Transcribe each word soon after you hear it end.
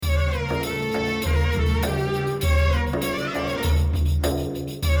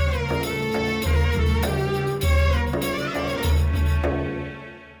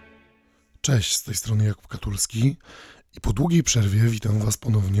Cześć, z tej strony Jakub Katulski i po długiej przerwie witam Was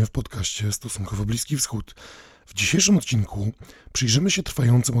ponownie w podcaście Stosunkowo Bliski Wschód. W dzisiejszym odcinku przyjrzymy się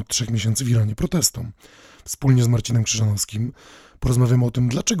trwającym od 3 miesięcy w Iranie protestom. Wspólnie z Marcinem Krzyżanowskim porozmawiamy o tym,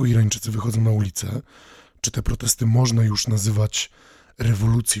 dlaczego Irańczycy wychodzą na ulicę, czy te protesty można już nazywać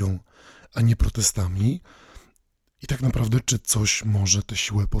rewolucją, a nie protestami i tak naprawdę, czy coś może tę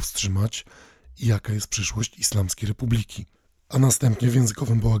siłę powstrzymać i jaka jest przyszłość Islamskiej Republiki. A następnie w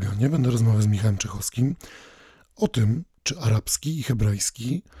językowym bałaganie będę rozmawiał z Michałem Czechowskim o tym, czy arabski i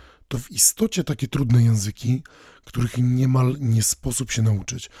hebrajski to w istocie takie trudne języki, których niemal nie sposób się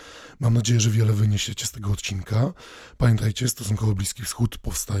nauczyć. Mam nadzieję, że wiele wyniesiecie z tego odcinka. Pamiętajcie, Stosunkowo Bliski Wschód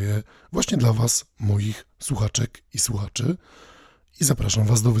powstaje właśnie dla Was, moich słuchaczek i słuchaczy. I zapraszam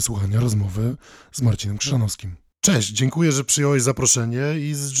Was do wysłuchania rozmowy z Marcinem Krzyżanowskim. Cześć, dziękuję, że przyjąłeś zaproszenie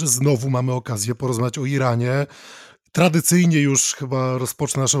i że znowu mamy okazję porozmawiać o Iranie. Tradycyjnie już chyba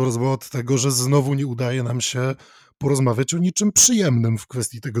rozpocznę naszą rozmowę od tego, że znowu nie udaje nam się porozmawiać o niczym przyjemnym w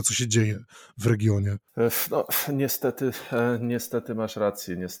kwestii tego, co się dzieje w regionie. No, niestety masz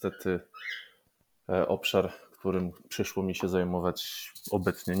rację. Niestety obszar, którym przyszło mi się zajmować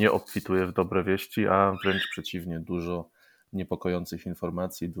obecnie, nie obfituje w dobre wieści, a wręcz przeciwnie, dużo niepokojących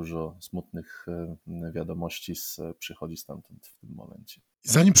informacji, dużo smutnych wiadomości przychodzi stamtąd w tym momencie.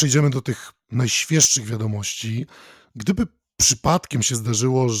 Zanim przejdziemy do tych najświeższych wiadomości, gdyby przypadkiem się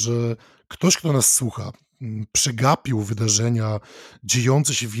zdarzyło, że ktoś, kto nas słucha, przegapił wydarzenia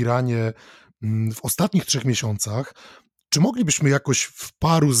dziejące się w Iranie w ostatnich 3 miesiącach, czy moglibyśmy jakoś w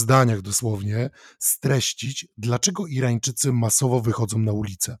paru zdaniach dosłownie streścić, dlaczego Irańczycy masowo wychodzą na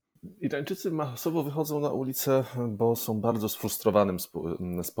ulicę? Irańczycy masowo wychodzą na ulicę, bo są bardzo sfrustrowanym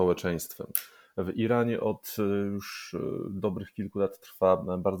społeczeństwem. W Iranie od już dobrych kilku lat trwa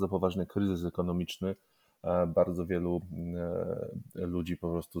bardzo poważny kryzys ekonomiczny. Bardzo wielu ludzi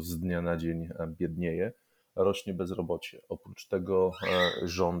po prostu z dnia na dzień biednieje. Rośnie bezrobocie. Oprócz tego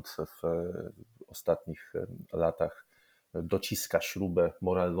rząd w ostatnich latach dociska śrubę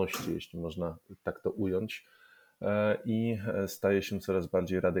moralności, jeśli można tak to ująć, i staje się coraz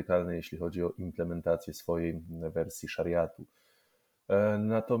bardziej radykalny, jeśli chodzi o implementację swojej wersji szariatu.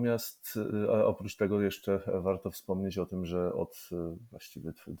 Natomiast oprócz tego jeszcze warto wspomnieć o tym, że od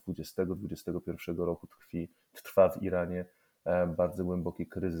właściwie 2021 roku trwa w Iranie bardzo głęboki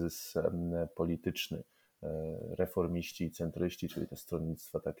kryzys polityczny. Reformiści i centryści, czyli te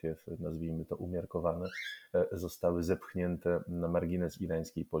stronnictwa takie, nazwijmy to, umiarkowane, zostały zepchnięte na margines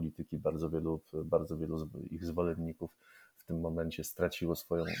irańskiej polityki. Bardzo wielu ich zwolenników w tym momencie straciło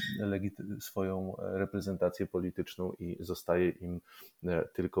swoją reprezentację polityczną i zostaje im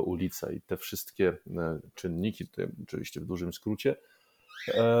tylko ulica. I te wszystkie czynniki, tutaj oczywiście w dużym skrócie,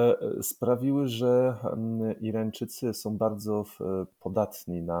 sprawiły, że Irańczycy są bardzo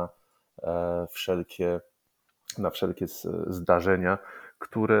podatni na wszelkie zdarzenia,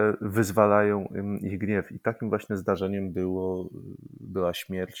 które wyzwalają ich gniew. I takim właśnie zdarzeniem była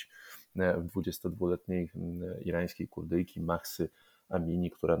śmierć 22-letniej irańskiej Kurdyjki Mahsy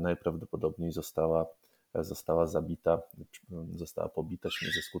Amini, która najprawdopodobniej została zabita, została pobita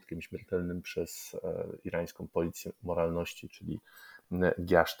ze skutkiem śmiertelnym przez irańską policję moralności, czyli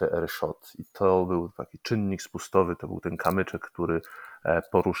Giasztę Erszot. I to był taki czynnik spustowy, to był ten kamyczek, który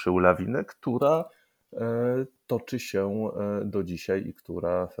poruszył lawinę, która toczy się do dzisiaj i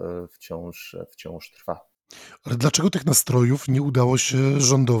która wciąż trwa. Ale dlaczego tych nastrojów nie udało się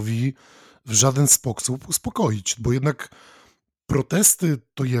rządowi w żaden sposób uspokoić? Bo jednak protesty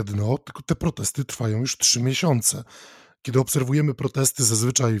to jedno, tylko te protesty trwają już 3 miesiące. Kiedy obserwujemy protesty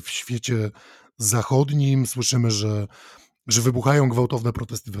zazwyczaj w świecie zachodnim, słyszymy, że wybuchają gwałtowne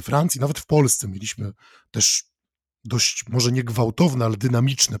protesty we Francji, nawet w Polsce mieliśmy też dość, może nie gwałtowne, ale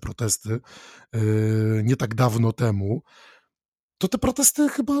dynamiczne protesty nie tak dawno temu. To te protesty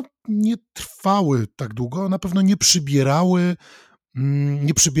chyba nie trwały tak długo, a na pewno nie przybierały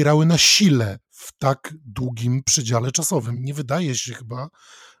na sile w tak długim przedziale czasowym. Nie wydaje się chyba,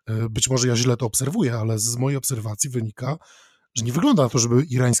 być może ja źle to obserwuję, ale z mojej obserwacji wynika, że nie wygląda na to, żeby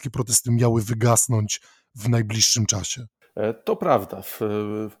irańskie protesty miały wygasnąć w najbliższym czasie. To prawda.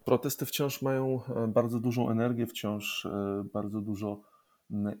 Protesty wciąż mają bardzo dużą energię, wciąż bardzo dużo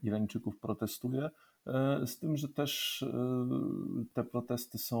Irańczyków protestuje. Z tym, że też te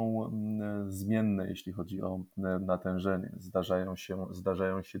protesty są zmienne, jeśli chodzi o natężenie.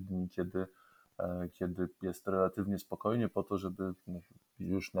 Zdarzają się dni, kiedy jest relatywnie spokojnie, po to, żeby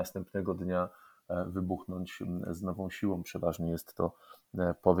już następnego dnia wybuchnąć z nową siłą. Przeważnie jest to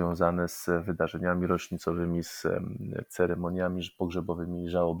powiązane z wydarzeniami rocznicowymi, z ceremoniami pogrzebowymi i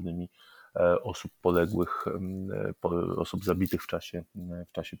żałobnymi osób poległych, osób zabitych w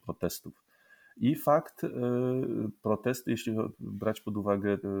czasie protestów. I fakt, protesty, jeśli brać pod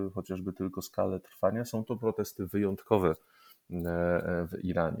uwagę chociażby tylko skalę trwania, są to protesty wyjątkowe w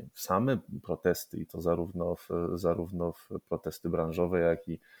Iranie. Same protesty, i to zarówno w protesty branżowe, jak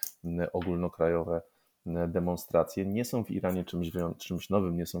i ogólnokrajowe demonstracje, nie są w Iranie czymś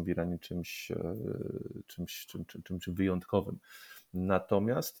nowym, nie są w Iranie czymś wyjątkowym.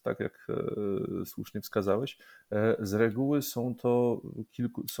 Natomiast, tak jak słusznie wskazałeś, z reguły są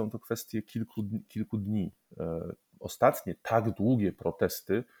to kwestie kilku dni. Ostatnie tak długie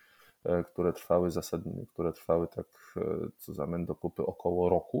protesty, które trwały tak co zamęt do kupy około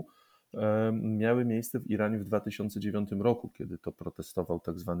roku, miały miejsce w Iranie w 2009 roku, kiedy to protestował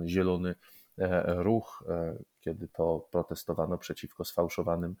tak zwany Zielony Ruch, kiedy to protestowano przeciwko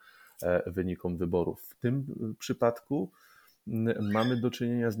sfałszowanym wynikom wyborów. W tym przypadku mamy do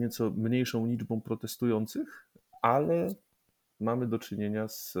czynienia z nieco mniejszą liczbą protestujących, ale mamy do czynienia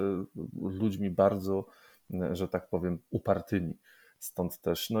z ludźmi bardzo, że tak powiem, upartymi. Stąd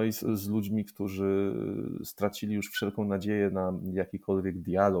też, no i z ludźmi, którzy stracili już wszelką nadzieję na jakikolwiek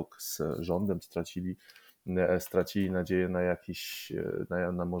dialog z rządem, stracili nadzieję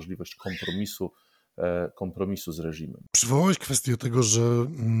na możliwość kompromisu z reżimem. Przywołałeś kwestię tego, że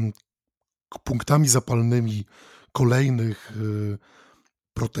punktami zapalnymi kolejnych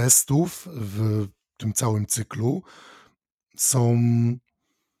protestów w tym całym cyklu są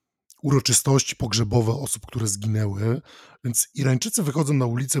uroczystości pogrzebowe osób, które zginęły, więc Irańczycy wychodzą na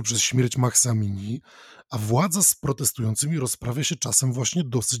ulicę przez śmierć Mahsa Amini, a władza z protestującymi rozprawia się czasem właśnie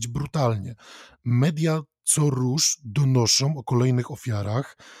dosyć brutalnie. Media co rusz donoszą o kolejnych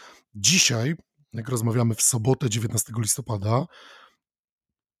ofiarach. Dzisiaj, jak rozmawiamy w sobotę 19 listopada,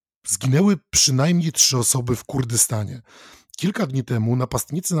 zginęły przynajmniej 3 osoby w Kurdystanie. Kilka dni temu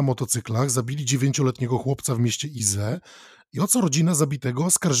napastnicy na motocyklach zabili 9-letniego chłopca w mieście Izę i o co rodzina zabitego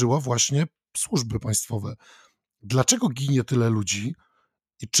oskarżyła właśnie służby państwowe. Dlaczego ginie tyle ludzi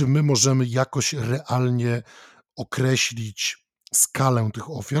i czy my możemy jakoś realnie określić skalę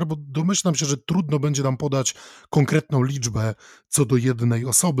tych ofiar? Bo domyślam się, że trudno będzie nam podać konkretną liczbę co do jednej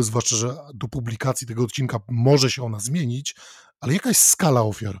osoby, zwłaszcza, że do publikacji tego odcinka może się ona zmienić, ale jakaś skala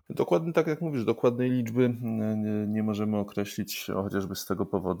ofiar? Dokładnie tak jak mówisz, dokładnej liczby nie możemy określić, chociażby z tego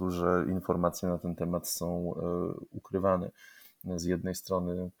powodu, że informacje na ten temat są ukrywane. Z jednej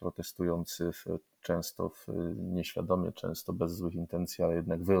strony protestujący często nieświadomie, często bez złych intencji, ale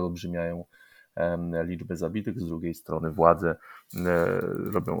jednak wyolbrzymiają liczbę zabitych, z drugiej strony władze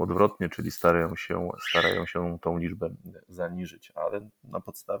robią odwrotnie, czyli starają się tą liczbę zaniżyć, ale na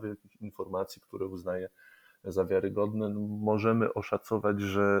podstawie informacji, które uznaję za wiarygodne, możemy oszacować,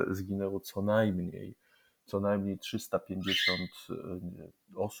 że zginęło co najmniej 350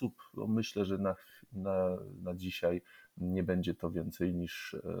 osób. No myślę, że na dzisiaj nie będzie to więcej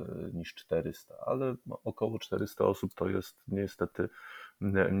niż 400, ale około 400 osób to jest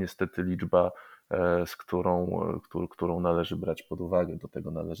niestety liczba, którą należy brać pod uwagę. Do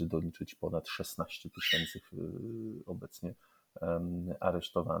tego należy doliczyć ponad 16 000 obecnie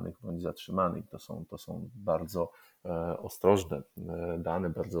aresztowanych bądź zatrzymanych. To są bardzo ostrożne dane,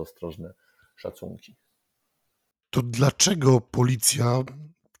 bardzo ostrożne szacunki. To dlaczego policja,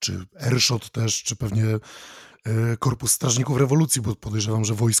 czy Erszot też, czy pewnie Korpus Strażników Rewolucji, bo podejrzewam,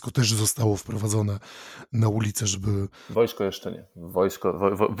 że wojsko też zostało wprowadzone na ulicę, żeby... Wojsko jeszcze nie.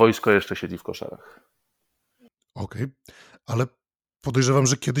 Wojsko jeszcze siedzi w koszarach. Okej, ale podejrzewam,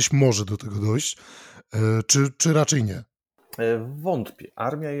 że kiedyś może do tego dojść, czy raczej nie? Wątpię.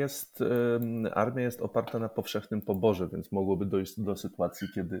 Armia jest oparta na powszechnym poborze, więc mogłoby dojść do sytuacji,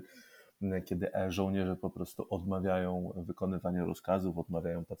 kiedy żołnierze po prostu odmawiają wykonywania rozkazów,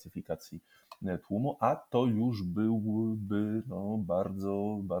 odmawiają pacyfikacji tłumu, a to już byłby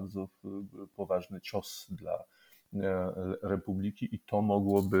bardzo, bardzo poważny cios dla Republiki i to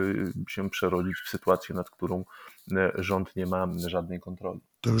mogłoby się przerodzić w sytuację, nad którą rząd nie ma żadnej kontroli.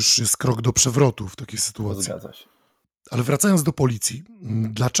 To już jest krok do przewrotu w takiej sytuacji. Zgadza się. Ale wracając do policji,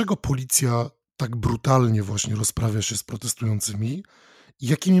 dlaczego policja tak brutalnie właśnie rozprawia się z protestującymi i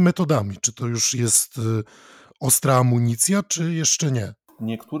jakimi metodami? Czy to już jest ostra amunicja, czy jeszcze nie? W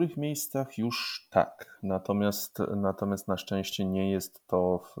niektórych miejscach już tak, natomiast na szczęście nie jest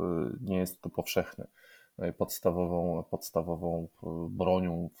to powszechne. Podstawową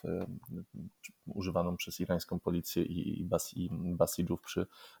bronią używaną przez irańską policję i basidżów przy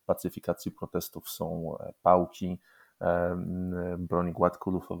pacyfikacji protestów są pałki, broń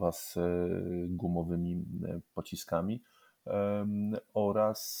gładkolufowa z gumowymi pociskami.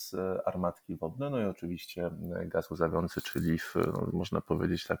 oraz armatki wodne, no i oczywiście gaz łzawiący, czyli no, można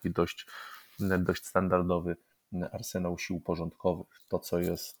powiedzieć taki dość standardowy arsenał sił porządkowych. To,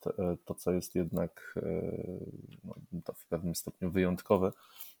 co jest jednak no, to w pewnym stopniu wyjątkowe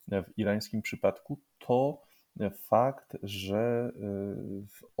w irańskim przypadku, to fakt, że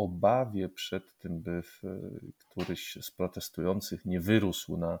w obawie przed tym, by któryś z protestujących nie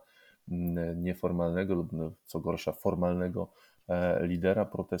wyrósł na nieformalnego lub co gorsza formalnego lidera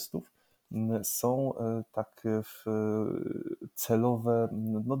protestów, są takie celowe,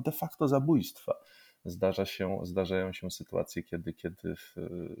 no de facto zabójstwa. Zdarzają się sytuacje, kiedy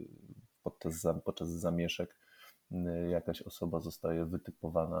podczas zamieszek jakaś osoba zostaje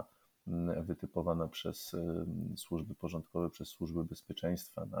wytypowana przez służby porządkowe, przez służby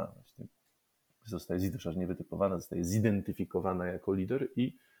bezpieczeństwa zostaje zidentyfikowana jako lider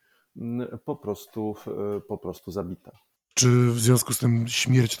i po prostu zabita. Czy w związku z tym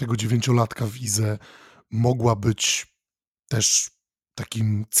śmierć tego 9-latka w Ize mogła być też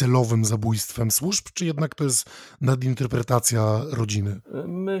takim celowym zabójstwem służb, czy jednak to jest nadinterpretacja rodziny?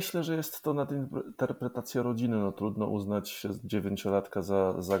 Myślę, że jest to nadinterpretacja rodziny. No, trudno uznać 9-latka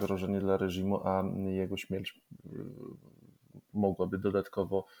za zagrożenie dla reżimu, a jego śmierć mogłaby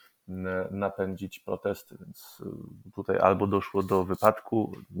dodatkowo napędzić protesty. Więc tutaj albo doszło do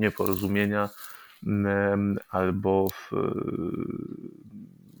wypadku, nieporozumienia, albo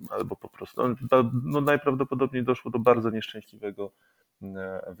po prostu no najprawdopodobniej doszło do bardzo nieszczęśliwego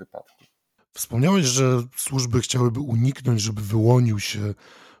wypadku. Wspomniałeś, że służby chciałyby uniknąć, żeby wyłonił się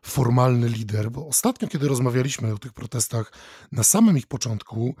formalny lider, bo ostatnio, kiedy rozmawialiśmy o tych protestach, na samym ich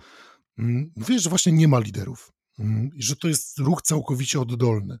początku, mówiłeś, że właśnie nie ma liderów i że to jest ruch całkowicie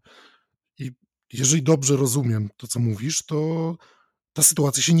oddolny. I jeżeli dobrze rozumiem to, co mówisz, to ta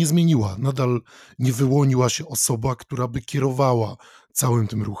sytuacja się nie zmieniła. Nadal nie wyłoniła się osoba, która by kierowała całym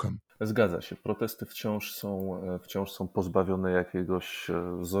tym ruchem. Zgadza się. Protesty wciąż są pozbawione jakiegoś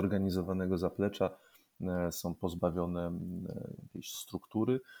zorganizowanego zaplecza, są pozbawione jakiejś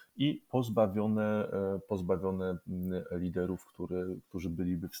struktury i pozbawione liderów, którzy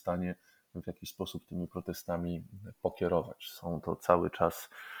byliby w stanie w jakiś sposób tymi protestami pokierować. Są to cały czas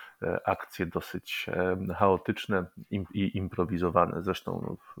akcje dosyć chaotyczne i improwizowane.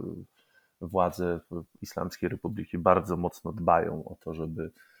 Zresztą władze Islamskiej Republiki bardzo mocno dbają o to,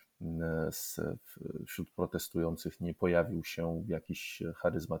 żeby wśród protestujących nie pojawił się jakiś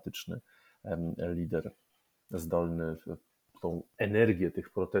charyzmatyczny lider zdolny tą energię tych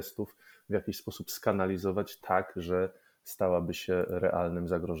protestów w jakiś sposób skanalizować tak, że stałaby się realnym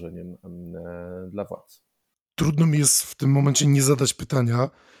zagrożeniem dla władz. Trudno mi jest w tym momencie nie zadać pytania,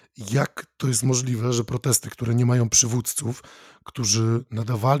 jak to jest możliwe, że protesty, które nie mają przywódców, którzy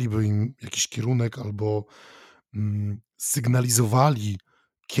nadawaliby im jakiś kierunek albo sygnalizowali,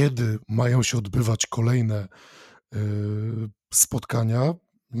 kiedy mają się odbywać kolejne spotkania,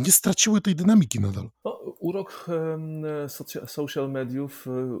 nie straciły tej dynamiki nadal. No, urok social mediów,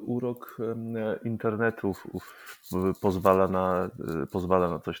 urok internetu pozwala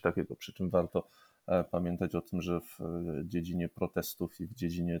na coś takiego, przy czym warto pamiętać o tym, że w dziedzinie protestów i w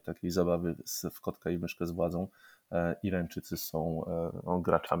dziedzinie takiej zabawy w kotka i myszkę z władzą Irańczycy są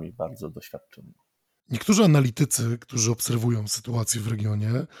graczami bardzo doświadczonymi. Niektórzy analitycy, którzy obserwują sytuację w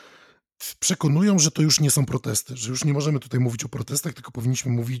regionie, przekonują, że to już nie są protesty, że już nie możemy tutaj mówić o protestach, tylko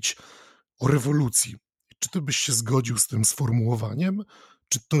powinniśmy mówić o rewolucji. Czy ty byś się zgodził z tym sformułowaniem,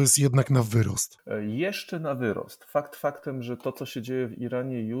 czy to jest jednak na wyrost? Jeszcze na wyrost. Faktem, że to, co się dzieje w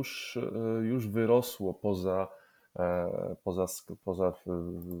Iranie, już wyrosło poza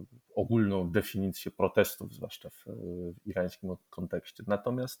ogólną definicję protestów, zwłaszcza w irańskim kontekście.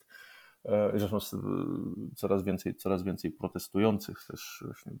 Natomiast zresztą coraz więcej protestujących też,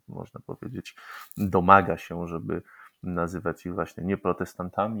 można powiedzieć, domaga się, żeby nazywać ich właśnie nie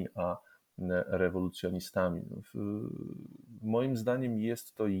protestantami, a rewolucjonistami. Moim zdaniem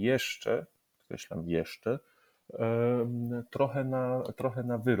jest to jeszcze, podkreślam jeszcze, trochę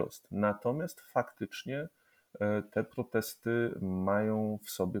na wyrost. Natomiast faktycznie te protesty mają w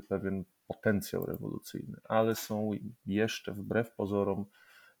sobie pewien potencjał rewolucyjny, ale są jeszcze wbrew pozorom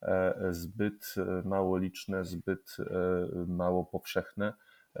zbyt mało liczne, zbyt mało powszechne,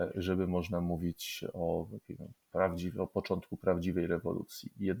 żeby można mówić o początku prawdziwej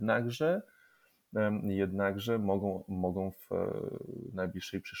rewolucji. Jednakże mogą w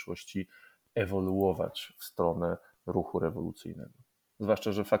najbliższej przyszłości ewoluować w stronę ruchu rewolucyjnego.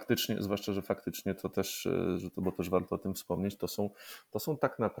 Zwłaszcza, że faktycznie to też, bo też warto o tym wspomnieć, to są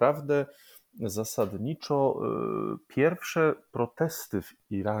tak naprawdę zasadniczo pierwsze protesty w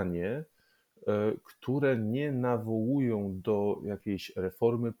Iranie które nie nawołują do jakiejś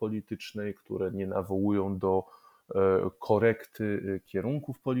reformy politycznej, które nie nawołują do korekty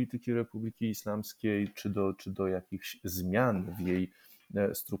kierunków polityki Republiki Islamskiej czy do jakichś zmian w jej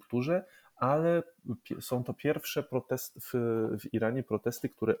strukturze, ale są to pierwsze protesty w Iranie, protesty,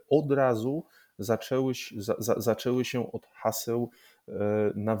 które od razu zaczęły się od haseł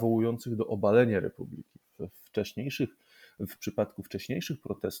nawołujących do obalenia republiki. W przypadku wcześniejszych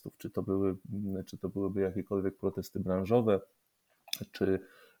protestów, czy to byłyby jakiekolwiek protesty branżowe,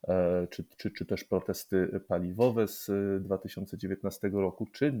 czy też protesty paliwowe z 2019 roku,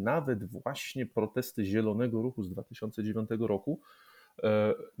 czy nawet właśnie protesty Zielonego Ruchu z 2009 roku,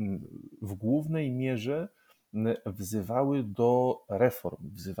 w głównej mierze wzywały do reform,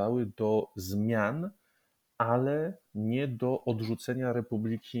 wzywały do zmian, ale nie do odrzucenia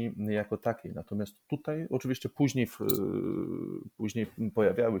republiki jako takiej. Natomiast tutaj oczywiście później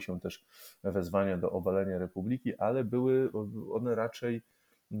pojawiały się też wezwania do obalenia republiki, ale były one raczej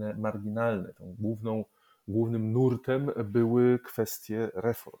marginalne. Tą głównym nurtem były kwestie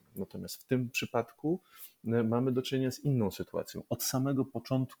reform. Natomiast w tym przypadku mamy do czynienia z inną sytuacją. Od samego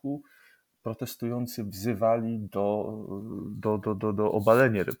początku protestujący wzywali do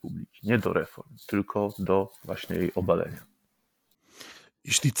obalenia republiki, nie do reform, tylko do właśnie jej obalenia.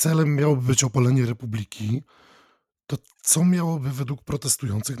 Jeśli celem miałoby być obalenie republiki, to co miałoby według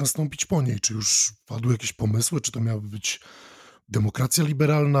protestujących nastąpić po niej? Czy już padły jakieś pomysły? Czy to miałaby być demokracja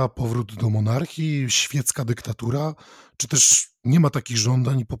liberalna, powrót do monarchii, świecka dyktatura? Czy też nie ma takich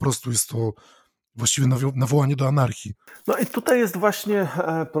żądań i po prostu jest to właściwie nawołanie do anarchii? No i tutaj jest właśnie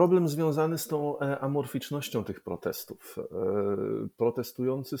problem związany z tą amorficznością tych protestów.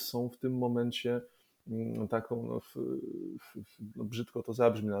 Protestujący są w tym momencie taką, brzydko to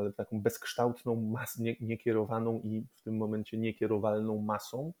zabrzmi, ale taką bezkształtną, niekierowaną i w tym momencie niekierowalną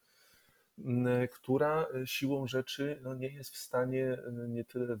masą, która siłą rzeczy nie jest w stanie nie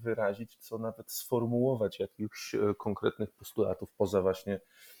tyle wyrazić, co nawet sformułować jakichś konkretnych postulatów poza właśnie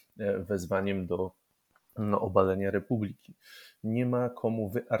wezwaniem do obalenia republiki. Nie ma komu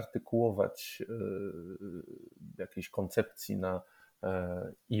wyartykułować jakiejś koncepcji na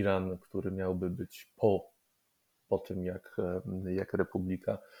Iran, który miałby być po tym, jak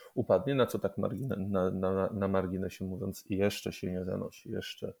republika upadnie, na co tak na marginesie mówiąc jeszcze się nie zanosi.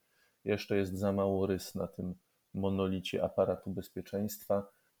 Jeszcze jest za mało rys na tym monolicie aparatu bezpieczeństwa.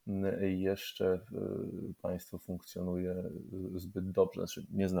 Jeszcze państwo funkcjonuje zbyt dobrze.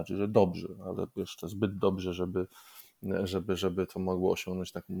 Nie znaczy, że dobrze, ale jeszcze zbyt dobrze, żeby to mogło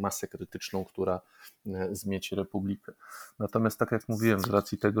osiągnąć taką masę krytyczną, która zmieci republikę. Natomiast tak jak mówiłem, z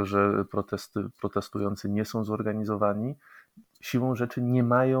racji tego, że protestujący nie są zorganizowani, siłą rzeczy nie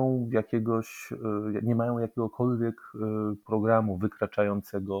mają jakiegokolwiek programu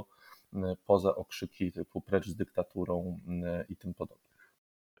wykraczającego poza okrzyki typu precz z dyktaturą i tym podobne.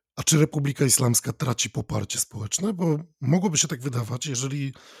 A czy Republika Islamska traci poparcie społeczne? Bo mogłoby się tak wydawać,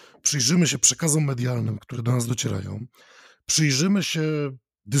 jeżeli przyjrzymy się przekazom medialnym, które do nas docierają, przyjrzymy się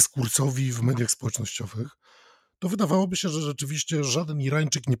dyskursowi w mediach społecznościowych, to wydawałoby się, że rzeczywiście żaden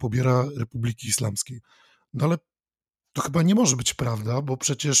Irańczyk nie pobiera Republiki Islamskiej. No ale to chyba nie może być prawda, bo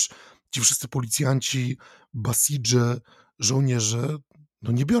przecież ci wszyscy policjanci, basidże, żołnierze,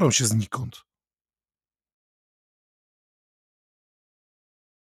 nie biorą się znikąd.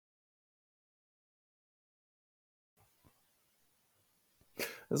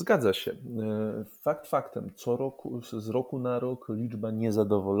 Zgadza się. Fakt faktem, z roku na rok liczba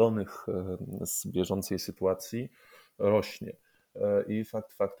niezadowolonych z bieżącej sytuacji rośnie. I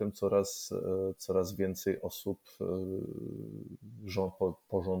fakt faktem coraz więcej osób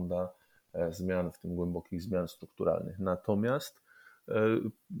pożąda zmian, w tym głębokich zmian strukturalnych. Natomiast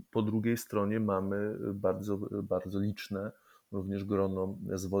po drugiej stronie mamy bardzo, bardzo liczne również grono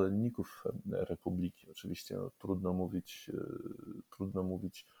zwolenników republiki. Oczywiście trudno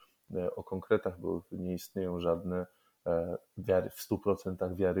mówić o konkretach, bo nie istnieją żadne w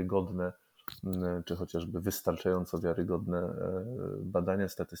 100% wiarygodne, czy chociażby wystarczająco wiarygodne badania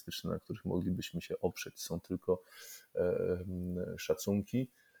statystyczne, na których moglibyśmy się oprzeć. Są tylko szacunki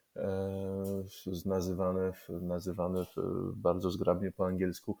nazywane bardzo zgrabnie po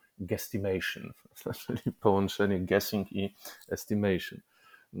angielsku guesstimation, czyli połączenie guessing i estimation.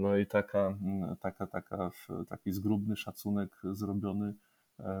 No i taki zgrubny szacunek zrobiony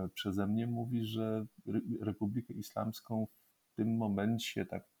przeze mnie mówi, że Republikę Islamską w tym momencie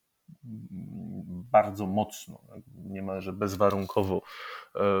tak bardzo mocno, niemalże bezwarunkowo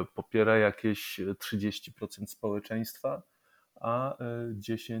popiera jakieś 30% społeczeństwa, a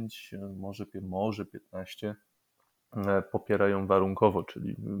 10, może 15 popiera ją warunkowo,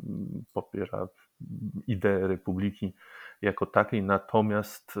 czyli popiera ideę republiki jako takiej,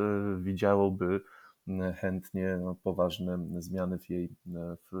 natomiast widziałoby chętnie poważne zmiany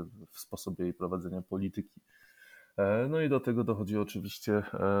w sposobie jej prowadzenia polityki. No i do tego dochodzi oczywiście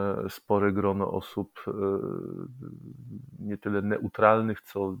spore grono osób nie tyle neutralnych,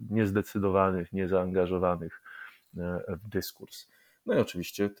 co niezdecydowanych, niezaangażowanych w dyskurs. No i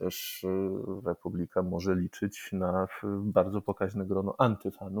oczywiście też Republika może liczyć na bardzo pokaźne grono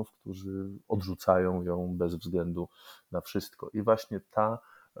antyfanów, którzy odrzucają ją bez względu na wszystko. I właśnie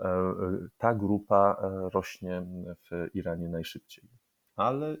ta grupa rośnie w Iranie najszybciej.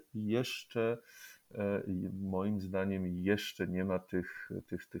 Ale jeszcze moim zdaniem jeszcze nie ma tych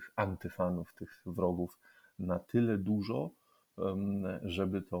antyfanów, tych wrogów na tyle dużo,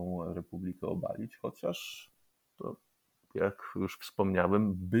 żeby tą republikę obalić, chociaż to, jak już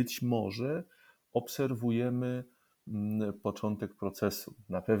wspomniałem, być może obserwujemy początek procesu.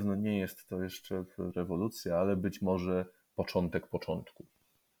 Na pewno nie jest to jeszcze rewolucja, ale być może początek początku.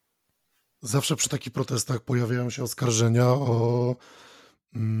 Zawsze przy takich protestach pojawiają się oskarżenia o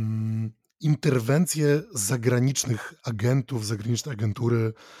interwencje zagranicznych agentów, zagraniczne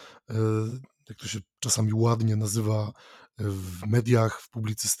agentury, jak to się czasami ładnie nazywa w mediach, w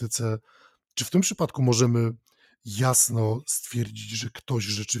publicystyce. Czy w tym przypadku możemy jasno stwierdzić, że ktoś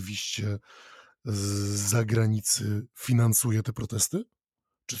rzeczywiście z zagranicy finansuje te protesty?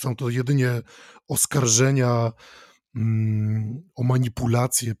 Czy są to jedynie oskarżenia o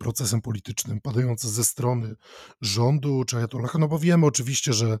manipulację procesem politycznym padające ze strony rządu czy ajatollaha? No bo wiemy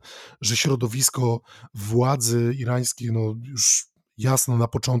oczywiście, że środowisko władzy irańskiej już jasno na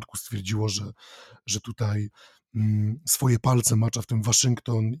początku stwierdziło, że tutaj swoje palce macza w tym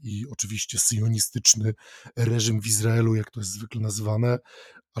Waszyngton i oczywiście syjonistyczny reżim w Izraelu, jak to jest zwykle nazywane,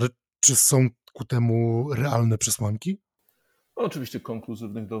 ale czy są ku temu realne przesłanki? No, oczywiście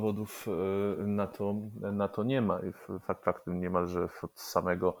konkluzywnych dowodów na to nie ma. I fakt faktem niemalże od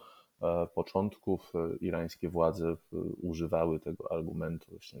samego początku irańskie władze używały tego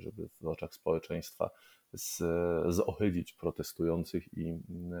argumentu, właśnie, żeby w oczach społeczeństwa zohydzić protestujących i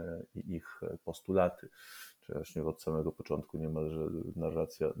ich postulaty. Czyli właśnie od samego początku niemalże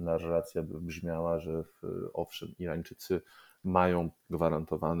narracja brzmiała, że owszem, Irańczycy mają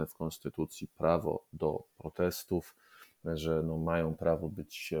gwarantowane w konstytucji prawo do protestów, że mają prawo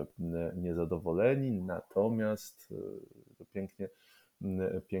być niezadowoleni, natomiast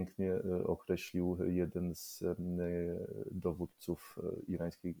pięknie określił jeden z dowódców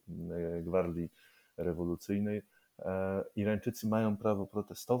irańskiej gwardii rewolucyjnej. Irańczycy mają prawo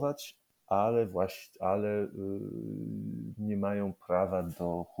protestować, ale nie mają prawa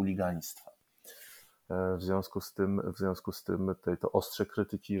do chuligaństwa. W związku z tym to ostrze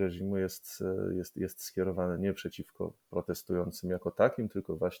krytyki reżimu jest skierowane nie przeciwko protestującym jako takim,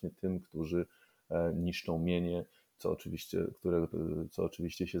 tylko właśnie tym, którzy niszczą mienie, co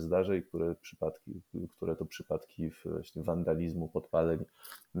oczywiście się zdarza i które to przypadki właśnie wandalizmu, podpaleń,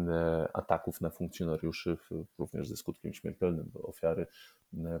 ataków na funkcjonariuszy, również ze skutkiem śmiertelnym, bo ofiary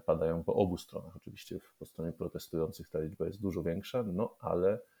padają po obu stronach. Oczywiście po stronie protestujących ta liczba jest dużo większa,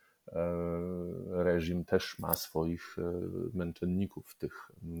 ale reżim też ma swoich męczenników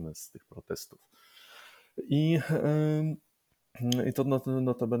z tych protestów. I to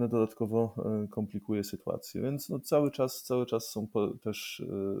notabene dodatkowo komplikuje sytuację, więc cały czas są też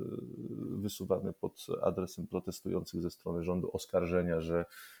wysuwane pod adresem protestujących ze strony rządu oskarżenia, że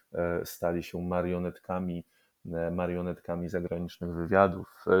stali się marionetkami zagranicznych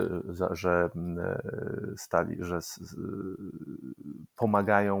wywiadów, że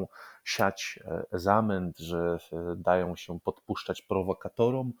pomagają siać zamęt, że dają się podpuszczać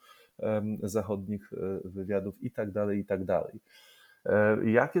prowokatorom zachodnich wywiadów i tak dalej, i tak dalej.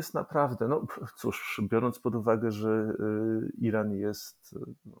 Jak jest naprawdę? No cóż, biorąc pod uwagę, że Iran jest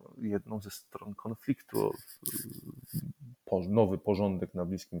jedną ze stron konfliktu, nowy porządek na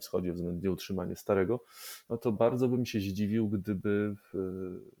Bliskim Wschodzie względnie utrzymanie starego, no to bardzo bym się zdziwił, gdyby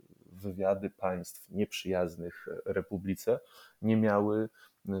wywiady państw nieprzyjaznych Republice nie miały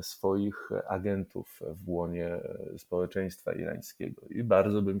swoich agentów w łonie społeczeństwa irańskiego. I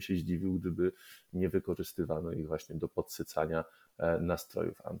bardzo bym się zdziwił, gdyby nie wykorzystywano ich właśnie do podsycania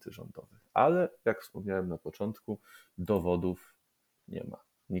nastrojów antyrządowych. Ale jak wspomniałem na początku, dowodów nie ma.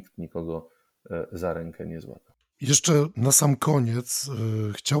 Nikt nikogo za rękę nie złapał. Jeszcze na sam koniec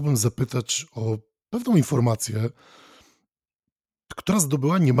chciałbym zapytać o pewną informację, która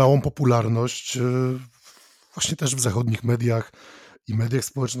zdobyła niemałą popularność właśnie też w zachodnich mediach i mediach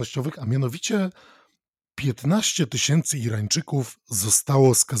społecznościowych, a mianowicie 15 000 Irańczyków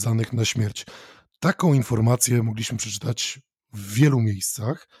zostało skazanych na śmierć. Taką informację mogliśmy przeczytać w wielu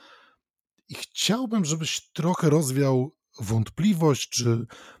miejscach i chciałbym, żebyś trochę rozwiał wątpliwość czy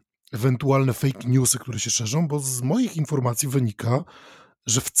ewentualne fake newsy, które się szerzą, bo z moich informacji wynika,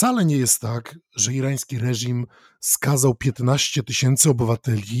 że wcale nie jest tak, że irański reżim skazał 15 tysięcy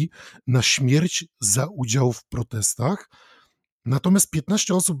obywateli na śmierć za udział w protestach. Natomiast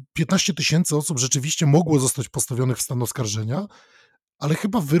 15 tysięcy osób rzeczywiście mogło zostać postawionych w stan oskarżenia, ale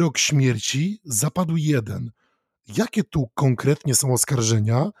chyba wyrok śmierci zapadł jeden. Jakie tu konkretnie są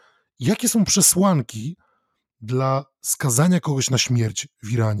oskarżenia? Jakie są przesłanki dla skazania kogoś na śmierć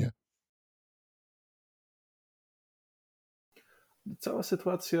w Iranie?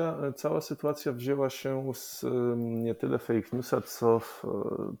 Cała sytuacja wzięła się z nie tyle fake newsa, co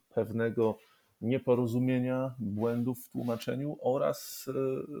pewnego nieporozumienia, błędów w tłumaczeniu oraz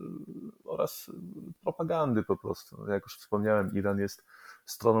propagandy po prostu. Jak już wspomniałem, Iran jest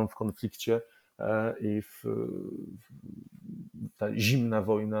stroną w konflikcie i ta zimna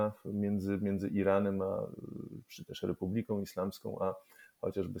wojna między Iranem czy też Republiką Islamską, a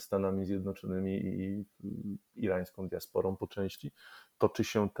chociażby Stanami Zjednoczonymi i irańską diasporą po części, toczy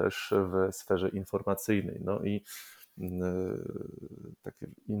się też w sferze informacyjnej. No i takie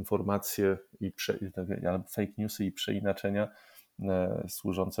informacje albo fake newsy i przeinaczenia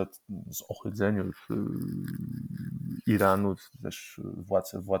służące zohydzeniu Iranu, też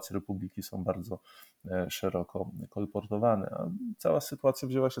władze Republiki są bardzo szeroko kolportowane. A cała sytuacja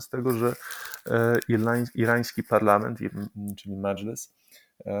wzięła się z tego, że irański parlament, czyli Majlis,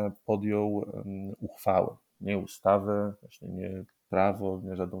 podjął uchwałę, nie ustawę, właśnie nie prawo,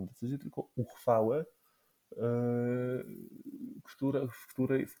 nie żadną decyzję, tylko uchwałę,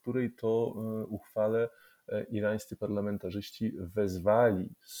 w której to uchwale irańscy parlamentarzyści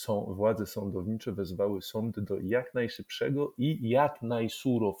władze sądownicze wezwały sądy do jak najszybszego i jak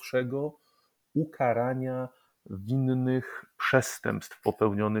najsurowszego ukarania winnych przestępstw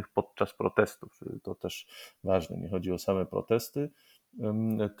popełnionych podczas protestów. To też ważne, nie chodzi o same protesty,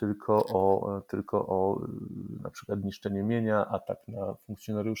 tylko o na przykład niszczenie mienia, atak na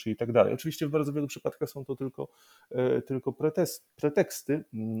funkcjonariuszy i tak dalej. Oczywiście w bardzo wielu przypadkach są to tylko preteksty,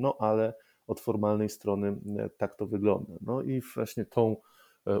 no ale od formalnej strony tak to wygląda. No i właśnie tą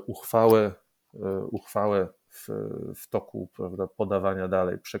uchwałę w toku, prawda, podawania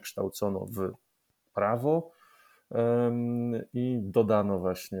dalej przekształcono w prawo i dodano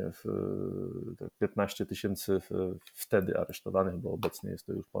właśnie 15 tysięcy wtedy aresztowanych, bo obecnie jest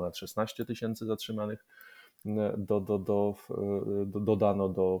to już ponad 16 tysięcy zatrzymanych, dodano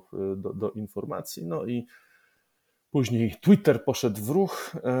do informacji. No i później Twitter poszedł w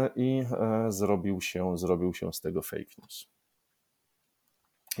ruch i zrobił się z tego fake news.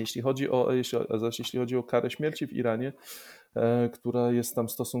 Jeśli chodzi o karę śmierci w Iranie, która jest tam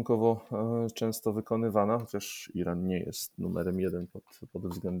stosunkowo często wykonywana, chociaż Iran nie jest numerem jeden pod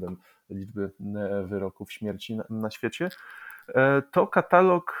względem liczby wyroków śmierci na świecie, to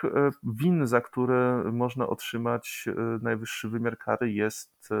katalog win, za które można otrzymać najwyższy wymiar kary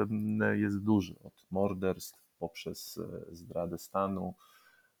jest duży. Od morderstw poprzez zdradę stanu,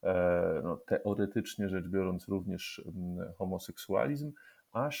 no, teoretycznie rzecz biorąc również homoseksualizm,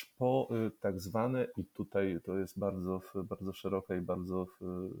 aż po tak zwane, i tutaj to jest bardzo, bardzo szeroka i bardzo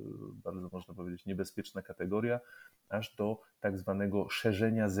można powiedzieć niebezpieczna kategoria, aż do tak zwanego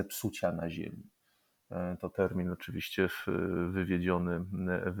zepsucia na ziemi. To termin oczywiście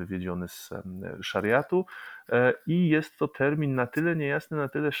wywiedziony z szariatu i jest to termin na tyle niejasny, na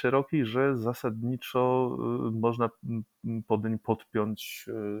tyle szeroki, że zasadniczo można podeń podpiąć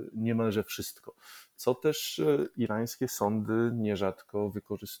niemalże wszystko, co też irańskie sądy nierzadko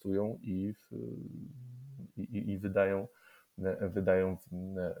wykorzystują i wydają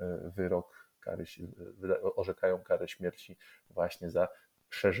orzekają karę śmierci właśnie za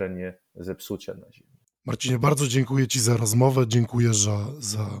szerzenie zepsucia na ziemi. Marcinie, bardzo dziękuję Ci za rozmowę, dziękuję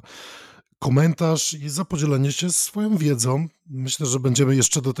za komentarz i za podzielenie się swoją wiedzą. Myślę, że będziemy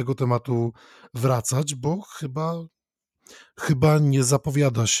jeszcze do tego tematu wracać, bo chyba nie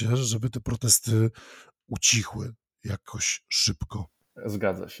zapowiada się, żeby te protesty ucichły jakoś szybko.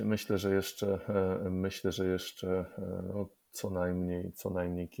 Zgadza się. Myślę, że jeszcze no, co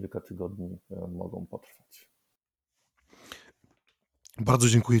najmniej kilka tygodni mogą potrwać. Bardzo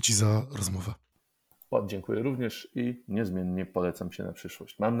dziękuję Ci za rozmowę. Dziękuję również i niezmiennie polecam się na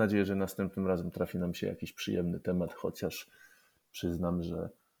przyszłość. Mam nadzieję, że następnym razem trafi nam się jakiś przyjemny temat, chociaż przyznam,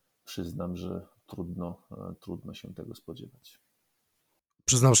 że trudno się tego spodziewać.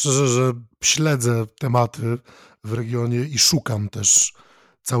 Przyznam szczerze, że śledzę tematy w regionie i szukam też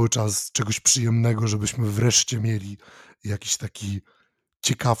cały czas czegoś przyjemnego, żebyśmy wreszcie mieli jakiś taki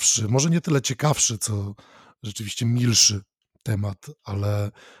ciekawszy, może nie tyle ciekawszy, co rzeczywiście milszy temat,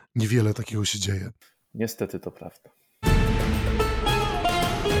 ale niewiele takiego się dzieje. Niestety to prawda.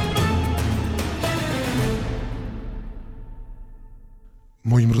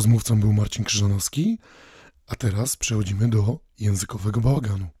 Moim rozmówcą był Marcin Krzyżanowski, a teraz przechodzimy do językowego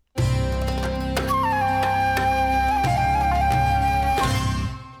bałaganu.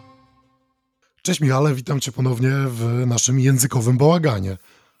 Cześć Michale, witam Cię ponownie w naszym językowym bałaganie.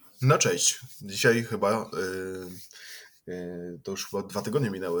 No cześć. Dzisiaj chyba to już chyba 2 tygodnie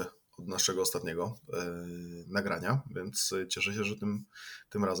minęły od naszego ostatniego nagrania, więc cieszę się, że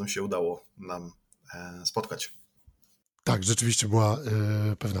tym razem się udało nam spotkać. Tak, rzeczywiście była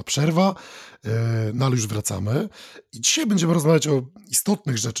pewna przerwa, no ale już wracamy. I dzisiaj będziemy rozmawiać o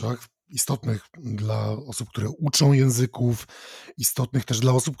istotnych rzeczach, istotnych dla osób, które uczą języków, istotnych też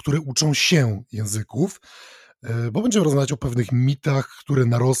dla osób, które uczą się języków, bo będziemy rozmawiać o pewnych mitach, które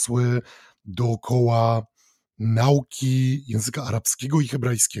narosły dookoła nauki języka arabskiego i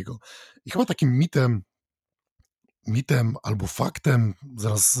hebrajskiego. I chyba takim mitem albo faktem,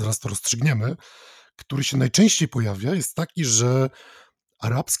 zaraz to rozstrzygniemy, który się najczęściej pojawia, jest taki, że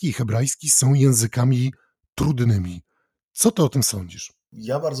arabski i hebrajski są językami trudnymi. Co ty o tym sądzisz?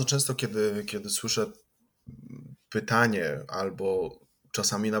 Ja bardzo często, kiedy słyszę pytanie albo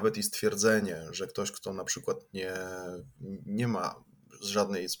czasami nawet i stwierdzenie, że ktoś, kto na przykład nie ma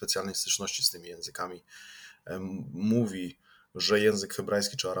żadnej specjalnej styczności z tymi językami, mówi, że język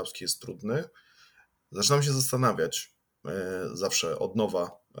hebrajski czy arabski jest trudny, zaczynam się zastanawiać zawsze od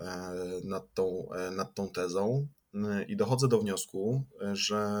nowa nad tą tezą i dochodzę do wniosku,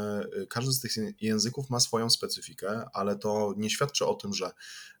 że każdy z tych języków ma swoją specyfikę, ale to nie świadczy o tym,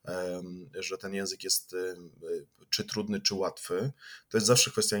 że ten język jest czy trudny, czy łatwy. To jest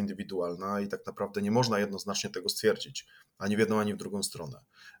zawsze kwestia indywidualna i tak naprawdę nie można jednoznacznie tego stwierdzić, ani w jedną, ani w drugą stronę.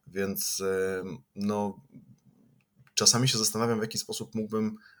 Więc no, czasami się zastanawiam, w jaki sposób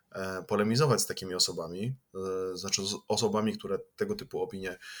mógłbym polemizować z takimi osobami, znaczy z osobami, które tego typu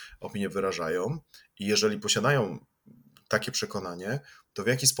opinie wyrażają i jeżeli posiadają takie przekonanie, to w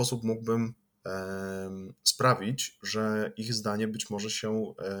jaki sposób mógłbym sprawić, że ich zdanie być może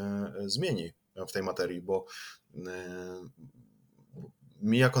się zmieni w tej materii, bo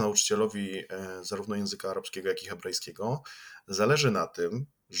mi jako nauczycielowi zarówno języka arabskiego, jak i hebrajskiego zależy na tym,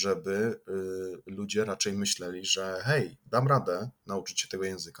 żeby ludzie raczej myśleli, że hej, dam radę nauczyć się tego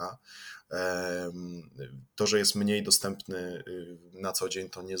języka. To, że jest mniej dostępny na co dzień,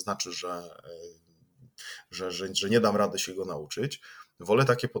 to nie znaczy, że nie dam rady się go nauczyć. Wolę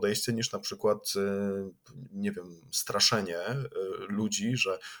takie podejście niż na przykład, nie wiem, straszenie ludzi,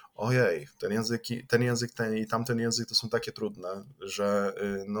 że ojej, ten język i tamten język to są takie trudne, że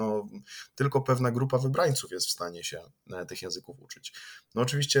no, tylko pewna grupa wybrańców jest w stanie się tych języków uczyć. No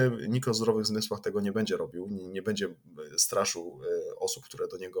oczywiście nikt o zdrowych zmysłach tego nie będzie robił, nie będzie straszył osób, które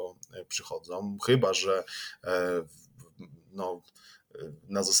do niego przychodzą, chyba że no,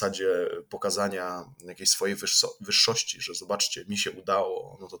 na zasadzie pokazania jakiejś swojej wyższości, że zobaczcie, mi się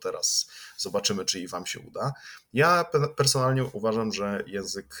udało, no to teraz zobaczymy, czy i wam się uda. Ja personalnie uważam, że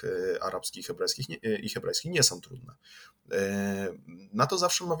język arabski i hebrajski nie są trudne. Na to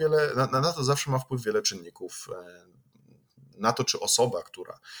zawsze ma wpływ wiele czynników. Na to, czy osoba,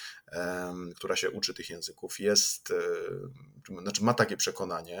 która się uczy tych języków znaczy ma takie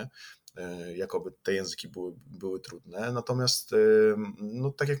przekonanie, jakoby te języki były trudne. Natomiast,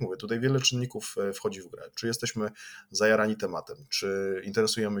 no tak jak mówię, tutaj wiele czynników wchodzi w grę. Czy jesteśmy zajarani tematem, czy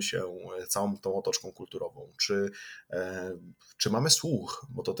interesujemy się całą tą otoczką kulturową, czy mamy słuch,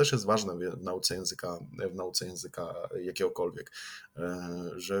 bo to też jest ważne w nauce języka jakiegokolwiek,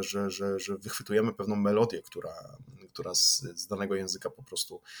 że wychwytujemy pewną melodię, która z danego języka po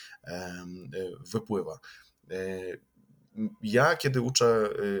prostu wypływa. Ja, kiedy uczę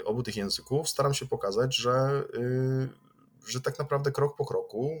obu tych języków, staram się pokazać, że tak naprawdę krok po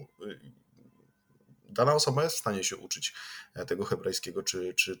kroku dana osoba jest w stanie się uczyć tego hebrajskiego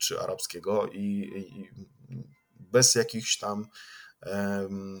czy arabskiego i bez jakichś tam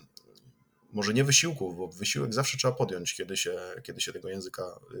może nie wysiłków, bo wysiłek zawsze trzeba podjąć, kiedy się tego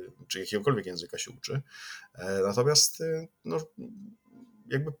języka, czy jakiegokolwiek języka się uczy. Natomiast no,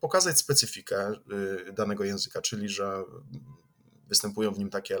 jakby pokazać specyfikę danego języka, czyli że występują w nim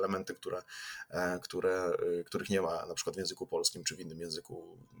takie elementy, których nie ma na przykład w języku polskim, czy w innym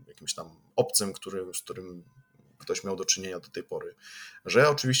języku jakimś tam obcym, z którym ktoś miał do czynienia do tej pory, że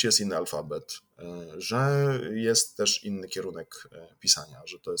oczywiście jest inny alfabet, że jest też inny kierunek pisania,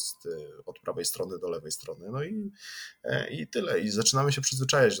 że to jest od prawej strony do lewej strony, no i tyle. I zaczynamy się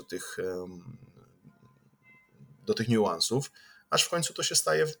przyzwyczajać do tych niuansów, aż w końcu to się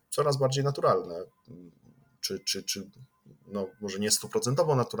staje coraz bardziej naturalne. Czy no, może nie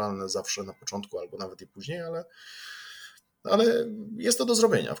 100% naturalne zawsze na początku, albo nawet i później, ale jest to do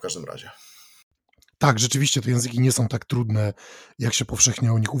zrobienia w każdym razie. Tak, rzeczywiście te języki nie są tak trudne, jak się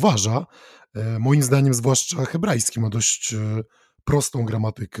powszechnie o nich uważa. Moim zdaniem zwłaszcza hebrajski ma dość prostą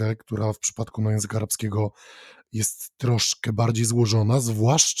gramatykę, która w przypadku języka arabskiego jest troszkę bardziej złożona,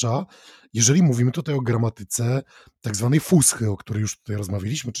 zwłaszcza jeżeli mówimy tutaj o gramatyce tak zwanej fuschy, o której już tutaj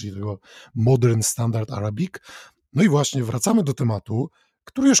rozmawialiśmy, czyli tego Modern Standard Arabic. No i właśnie wracamy do tematu,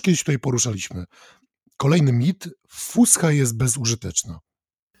 który już kiedyś tutaj poruszaliśmy. Kolejny mit, fuscha jest bezużyteczna.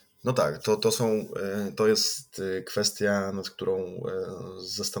 No tak, to jest kwestia, nad którą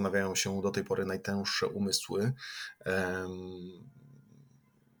zastanawiają się do tej pory najtęższe umysły.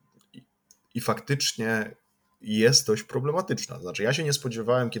 I faktycznie jest dość problematyczna. Znaczy, ja się nie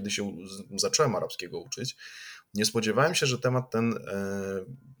spodziewałem, kiedy się zacząłem arabskiego uczyć, nie spodziewałem się, że temat ten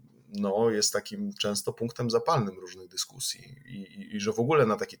jest takim często punktem zapalnym różnych dyskusji i że w ogóle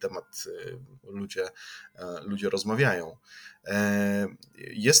na taki temat ludzie rozmawiają.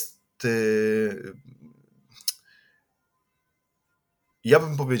 Ja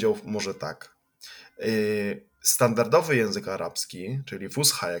bym powiedział może tak. Standardowy język arabski, czyli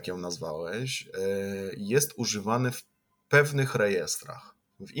fuscha, jak ją nazwałeś, jest używany w pewnych rejestrach.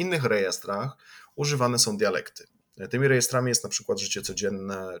 W innych rejestrach używane są dialekty. Tymi rejestrami jest na przykład życie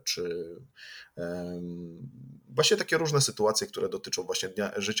codzienne, czy właśnie takie różne sytuacje, które dotyczą właśnie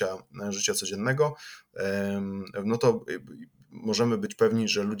życia codziennego. No to możemy być pewni,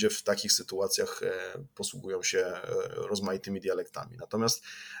 że ludzie w takich sytuacjach posługują się rozmaitymi dialektami. Natomiast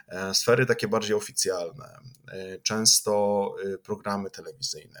sfery takie bardziej oficjalne, często programy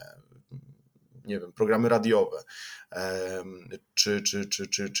telewizyjne, nie wiem, programy radiowe,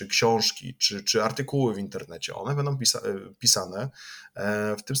 czy książki, czy artykuły w internecie, one będą pisane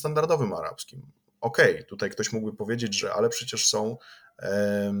w tym standardowym arabskim. Okej, tutaj ktoś mógłby powiedzieć, że ale przecież są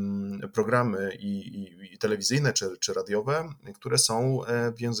programy i telewizyjne czy radiowe, które są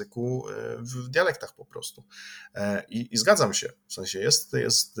w języku, w dialektach po prostu. I zgadzam się, w sensie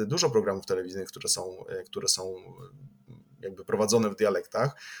jest dużo programów telewizyjnych, które są jakby prowadzone w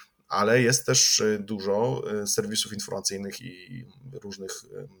dialektach, ale jest też dużo serwisów informacyjnych i różnych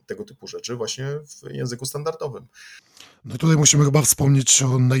tego typu rzeczy właśnie w języku standardowym. No i tutaj musimy chyba wspomnieć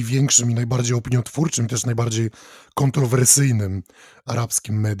o największym i najbardziej opiniotwórczym, też najbardziej kontrowersyjnym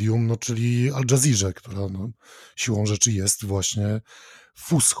arabskim medium, czyli Al Jazeera, która siłą rzeczy jest właśnie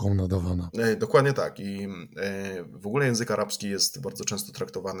fuschą nadawana. Dokładnie tak. I w ogóle język arabski jest bardzo często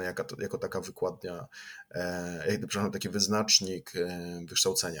traktowany jako taka wykładnia, przepraszam, taki wyznacznik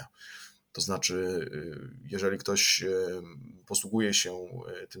wykształcenia. To znaczy, jeżeli ktoś posługuje się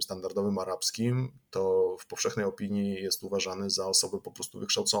tym standardowym arabskim, to w powszechnej opinii jest uważany za osobę po prostu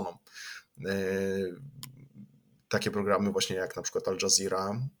wykształconą. Takie programy właśnie jak na przykład Al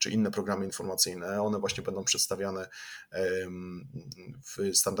Jazeera, czy inne programy informacyjne, one właśnie będą przedstawiane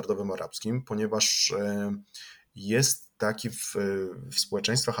w standardowym arabskim, ponieważ jest taki w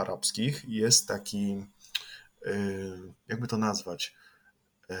społeczeństwach arabskich, jest taki, jakby to nazwać,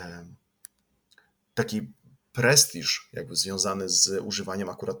 taki prestiż jakby związany z używaniem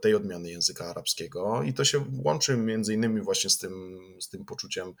akurat tej odmiany języka arabskiego i to się łączy między innymi właśnie z tym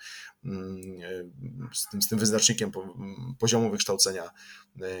poczuciem, z tym wyznacznikiem poziomu wykształcenia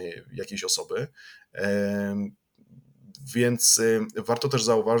jakiejś osoby. Więc warto też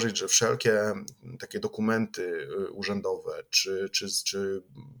zauważyć, że wszelkie takie dokumenty urzędowe, czy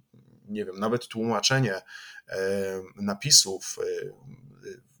nie wiem, nawet tłumaczenie napisów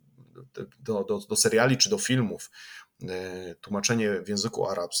do seriali czy do filmów, tłumaczenie w języku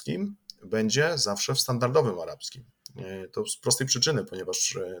arabskim będzie zawsze w standardowym arabskim. To z prostej przyczyny,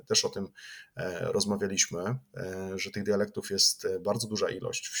 ponieważ też o tym rozmawialiśmy, że tych dialektów jest bardzo duża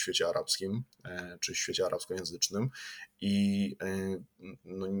ilość w świecie arabskim, czy w świecie arabskojęzycznym i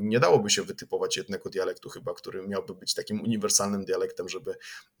nie dałoby się wytypować jednego dialektu chyba, który miałby być takim uniwersalnym dialektem,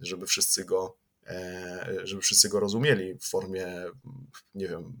 żeby wszyscy go rozumieli w formie, nie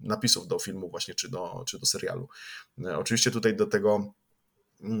wiem, napisów do filmu właśnie, czy do serialu. Oczywiście tutaj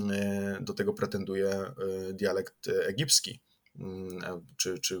do tego pretenduje dialekt egipski,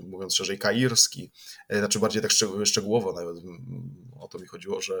 czy mówiąc szerzej kairski, znaczy bardziej tak szczegółowo nawet o to mi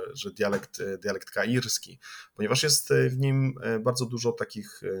chodziło, że dialekt kairski, ponieważ jest w nim bardzo dużo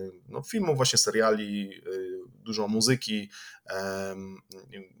takich filmów, właśnie seriali, dużo muzyki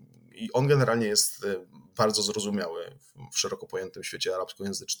i on generalnie jest bardzo zrozumiały w szeroko pojętym świecie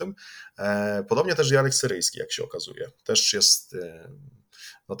arabskojęzycznym. Podobnie też dialekt syryjski, jak się okazuje, też jest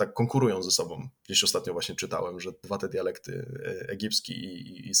no tak konkurują ze sobą. Gdzieś ostatnio właśnie czytałem, że dwa te dialekty,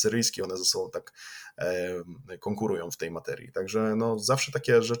 egipski i syryjski, one ze sobą tak konkurują w tej materii. Także no zawsze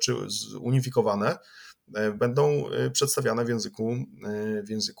takie rzeczy unifikowane będą przedstawiane w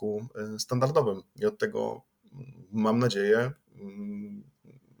języku standardowym i od tego, mam nadzieję,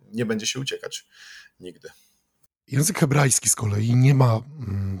 nie będzie się uciekać nigdy. Język hebrajski z kolei nie ma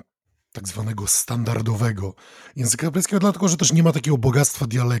tak zwanego standardowego języka hebrajskiego, dlatego że też nie ma takiego bogactwa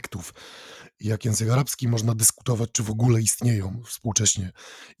dialektów. Jak język arabski, można dyskutować, czy w ogóle istnieją współcześnie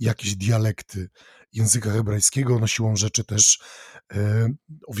jakieś dialekty języka hebrajskiego. No siłą rzeczy też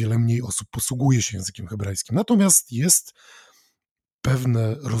o wiele mniej osób posługuje się językiem hebrajskim. Natomiast jest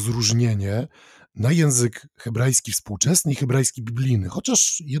pewne rozróżnienie na język hebrajski współczesny i hebrajski biblijny,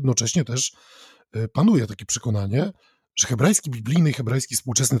 chociaż jednocześnie też panuje takie przekonanie, że hebrajski biblijny i hebrajski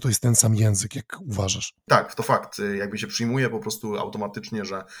współczesny to jest ten sam język, jak uważasz? Tak, to fakt. Jakby się przyjmuje po prostu automatycznie,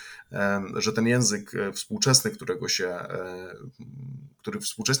 że ten język współczesny, który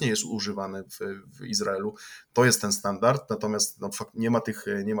współcześnie jest używany w Izraelu, to jest ten standard, natomiast no,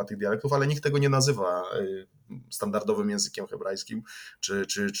 nie ma tych dialektów, ale nikt tego nie nazywa standardowym językiem hebrajskim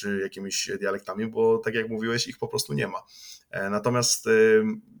czy jakimiś dialektami, bo tak jak mówiłeś, ich po prostu nie ma. Natomiast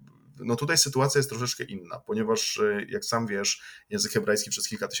no tutaj sytuacja jest troszeczkę inna, ponieważ jak sam wiesz, język hebrajski przez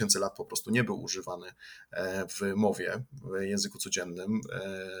kilka tysięcy lat po prostu nie był używany w mowie, w języku codziennym.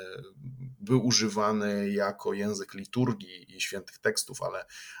 Był używany jako język liturgii i świętych tekstów,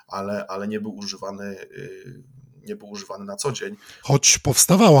 ale nie był używany na co dzień. Choć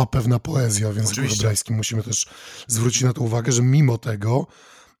powstawała pewna poezja w języku Oczywiście. hebrajskim, musimy też zwrócić na to uwagę, że mimo tego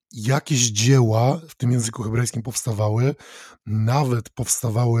jakieś dzieła w tym języku hebrajskim powstawały, nawet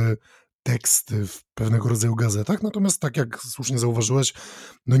powstawały teksty w pewnego rodzaju gazetach, natomiast tak jak słusznie zauważyłeś,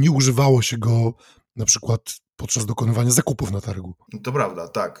 no nie używało się go na przykład podczas dokonywania zakupów na targu. To prawda,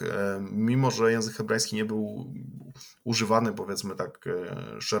 tak. Mimo że język hebrajski nie był używany, powiedzmy tak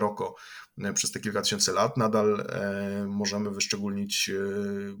szeroko przez te kilka tysięcy lat, nadal możemy wyszczególnić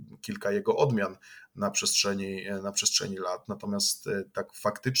kilka jego odmian na przestrzeni lat. Natomiast tak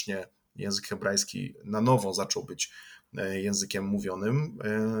faktycznie język hebrajski na nowo zaczął być językiem mówionym,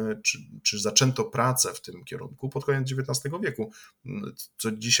 czy zaczęto pracę w tym kierunku pod koniec XIX wieku,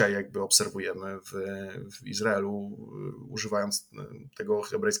 co dzisiaj jakby obserwujemy w Izraelu, używając tego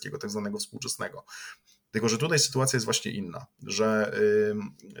hebrajskiego, tak zwanego współczesnego. Tylko że tutaj sytuacja jest właśnie inna, że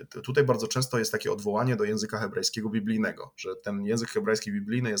tutaj bardzo często jest takie odwołanie do języka hebrajskiego biblijnego, że ten język hebrajski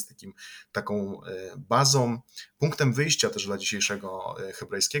biblijny jest taką bazą, punktem wyjścia też dla dzisiejszego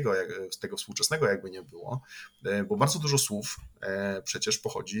hebrajskiego, tego współczesnego jakby nie było, bo bardzo dużo słów przecież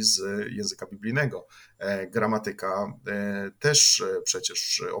pochodzi z języka biblijnego. Gramatyka też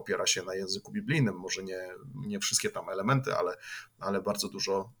przecież opiera się na języku biblijnym, może nie wszystkie tam elementy, ale bardzo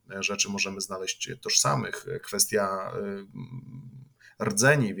dużo rzeczy możemy znaleźć tożsamych. Kwestia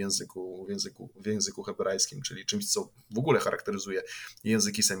rdzeni w języku hebrajskim, czyli czymś, co w ogóle charakteryzuje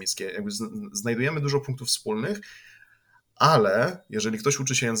języki semickie. Jakby znajdujemy dużo punktów wspólnych, ale jeżeli ktoś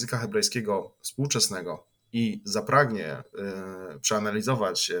uczy się języka hebrajskiego współczesnego i zapragnie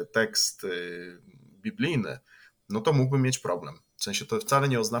przeanalizować tekst biblijny, no to mógłby mieć problem. W sensie to wcale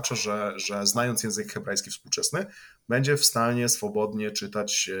nie oznacza, że znając język hebrajski współczesny, będzie w stanie swobodnie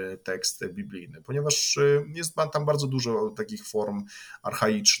czytać tekst biblijny, ponieważ jest tam bardzo dużo takich form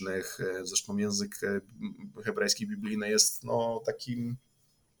archaicznych. Zresztą język hebrajski biblijny jest takim,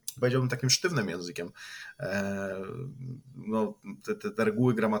 powiedziałbym, takim sztywnym językiem. No, te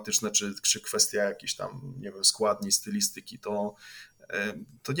reguły gramatyczne, czy kwestia jakichś tam, nie wiem, składni, stylistyki, to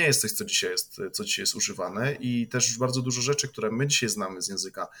nie jest coś, co dzisiaj jest używane i też bardzo dużo rzeczy, które my dzisiaj znamy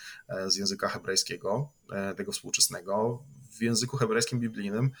z języka hebrajskiego, tego współczesnego, w języku hebrajskim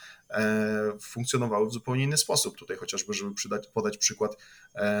biblijnym funkcjonowały w zupełnie inny sposób. Tutaj chociażby, żeby podać przykład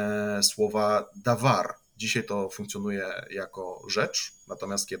słowa dawar. Dzisiaj to funkcjonuje jako rzecz,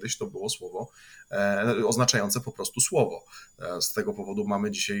 natomiast kiedyś to było słowo oznaczające po prostu słowo. Z tego powodu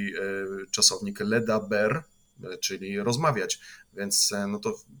mamy dzisiaj czasownik ledaber, czyli rozmawiać, więc no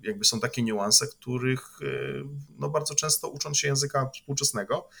to jakby są takie niuanse, których no bardzo często ucząc się języka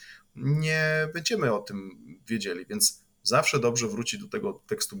współczesnego nie będziemy o tym wiedzieli, więc zawsze dobrze wrócić do tego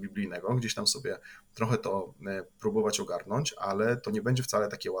tekstu biblijnego, gdzieś tam sobie trochę to próbować ogarnąć, ale to nie będzie wcale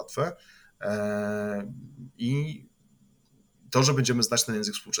takie łatwe i to, że będziemy znać ten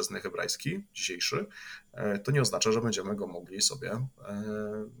język współczesny hebrajski, dzisiejszy, to nie oznacza, że będziemy go mogli sobie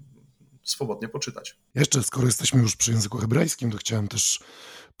swobodnie poczytać. Jeszcze, skoro jesteśmy już przy języku hebrajskim, to chciałem też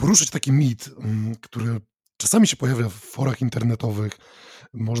poruszyć taki mit, który czasami się pojawia w forach internetowych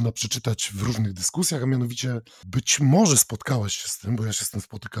można przeczytać w różnych dyskusjach, a mianowicie być może spotkałeś się z tym, bo ja się z tym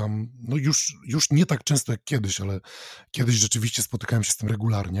spotykam, no już nie tak często jak kiedyś, ale kiedyś rzeczywiście spotykałem się z tym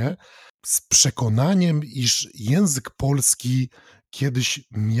regularnie, z przekonaniem, iż język polski kiedyś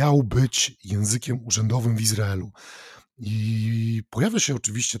miał być językiem urzędowym w Izraelu. I pojawia się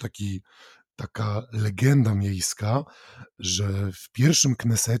oczywiście taka legenda miejska, że w pierwszym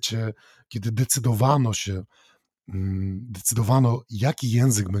Knesecie, kiedy decydowano, jaki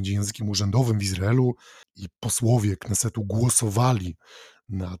język będzie językiem urzędowym w Izraelu, i posłowie Knesetu głosowali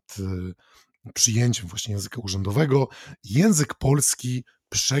nad przyjęciem właśnie języka urzędowego, język polski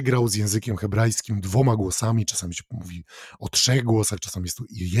przegrał z językiem hebrajskim 2 głosami. Czasami się mówi o 3 głosach, czasami jest to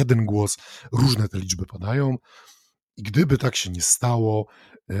 1 głos. Różne te liczby padają. I gdyby tak się nie stało,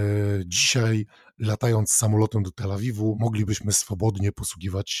 dzisiaj latając samolotem do Tel Awiwu, moglibyśmy swobodnie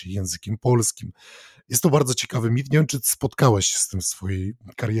posługiwać się językiem polskim. Jest to bardzo ciekawy mit. Nie wiem, czy spotkałeś się z tym w swojej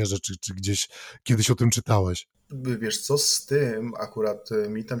karierze, czy gdzieś kiedyś o tym czytałeś. Wiesz co, z tym akurat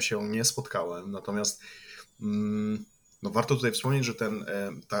mitem się nie spotkałem, natomiast no warto tutaj wspomnieć, że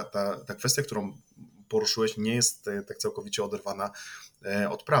ta kwestia, którą poruszyłeś, nie jest tak całkowicie oderwana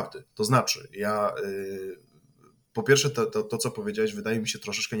od prawdy. To znaczy, ja po pierwsze to co powiedziałeś, wydaje mi się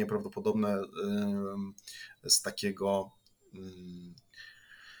troszeczkę nieprawdopodobne z takiego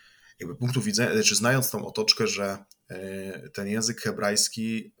jakby punktu widzenia, czy znając tą otoczkę, że ten język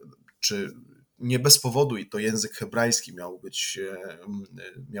hebrajski, czy nie bez powodu i to język hebrajski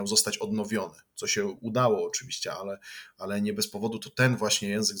miał zostać odnowiony, co się udało oczywiście, ale nie bez powodu to ten właśnie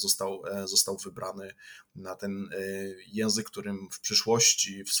język został wybrany na ten język, którym w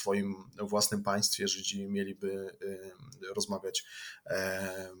przyszłości w swoim własnym państwie Żydzi mieliby rozmawiać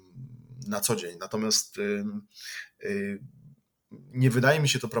na co dzień. Natomiast nie wydaje mi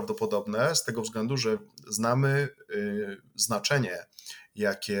się to prawdopodobne z tego względu, że znamy znaczenie,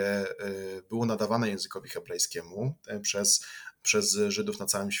 jakie było nadawane językowi hebrajskiemu przez Żydów na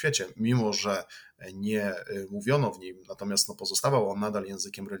całym świecie, mimo że nie mówiono w nim, natomiast pozostawał on nadal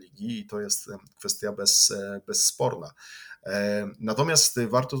językiem religii i to jest kwestia bezsporna. Natomiast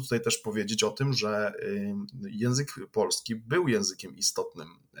warto tutaj też powiedzieć o tym, że język polski był językiem istotnym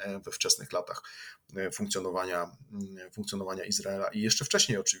we wczesnych latach funkcjonowania Izraela i jeszcze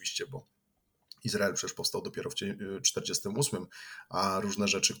wcześniej oczywiście, bo Izrael przecież powstał dopiero w 1948, a różne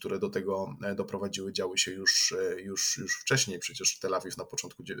rzeczy, które do tego doprowadziły, działy się już wcześniej. Przecież Tel Awiw na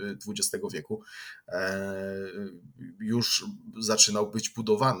początku XX wieku już zaczynał być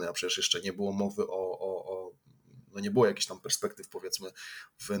budowany, a przecież jeszcze nie było mowy no nie było jakichś tam perspektyw, powiedzmy,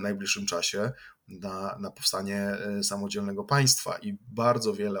 w najbliższym czasie na powstanie samodzielnego państwa i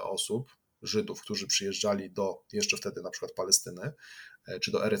bardzo wiele osób, Żydów, którzy przyjeżdżali do jeszcze wtedy na przykład Palestyny,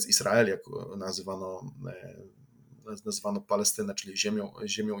 czy do Erec Israel, jak nazywano Palestynę, czyli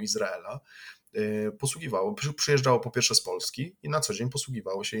ziemią Izraela, przyjeżdżało po pierwsze z Polski i na co dzień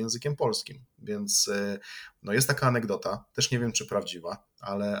posługiwało się językiem polskim. Więc no jest taka anegdota, też nie wiem czy prawdziwa,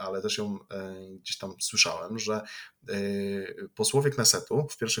 ale też ją gdzieś tam słyszałem, że posłowie Knesetu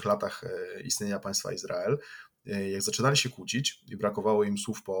w pierwszych latach istnienia państwa Izrael, jak zaczynali się kłócić i brakowało im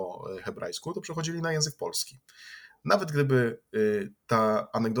słów po hebrajsku, to przechodzili na język polski. Nawet gdyby ta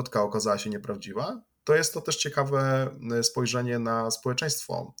anegdotka okazała się nieprawdziwa, to jest to też ciekawe spojrzenie na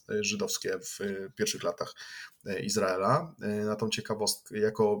społeczeństwo żydowskie w pierwszych latach Izraela, na tą ciekawostkę,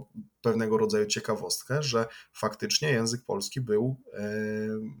 jako pewnego rodzaju ciekawostkę, że faktycznie język polski był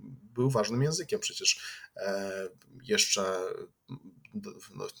ważnym językiem. Przecież jeszcze,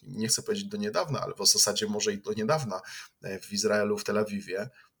 no nie chcę powiedzieć do niedawna, ale w zasadzie może i do niedawna w Izraelu, w Tel Awiwie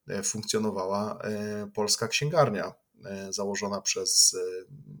funkcjonowała polska księgarnia założona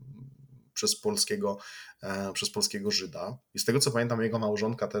przez polskiego Żyda. I z tego co pamiętam, jego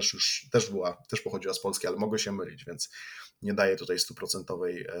małżonka też pochodziła z Polski, ale mogę się mylić, więc nie daję tutaj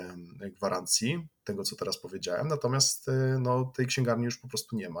 100% gwarancji tego, co teraz powiedziałem. Natomiast no, tej księgarni już po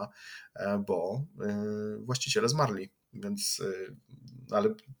prostu nie ma, bo właściciele zmarli, więc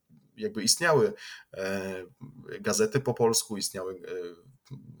ale jakby istniały gazety po polsku, istniały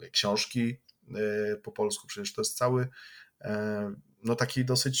książki po polsku, przecież to jest cały no taki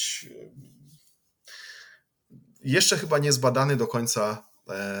dosyć jeszcze chyba niezbadany do końca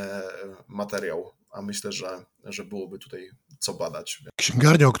materiał, a myślę, że byłoby tutaj co badać.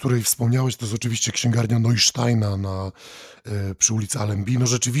 Księgarnia, o której wspomniałeś, to jest oczywiście księgarnia Neusteina przy ulicy Allenby. No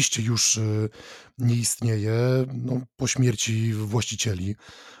rzeczywiście już nie istnieje, no, po śmierci właścicieli,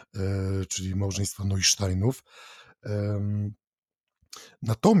 czyli małżeństwa Neusteinów.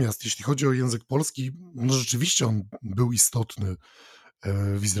 Natomiast jeśli chodzi o język polski, no rzeczywiście on był istotny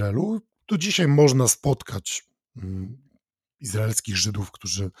w Izraelu. To dzisiaj można spotkać izraelskich Żydów,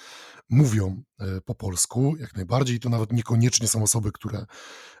 którzy mówią po polsku, jak najbardziej. To nawet niekoniecznie są osoby, które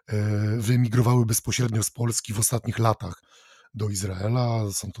wyemigrowały bezpośrednio z Polski w ostatnich latach do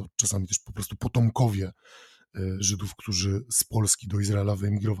Izraela. Są to czasami też po prostu potomkowie Żydów, którzy z Polski do Izraela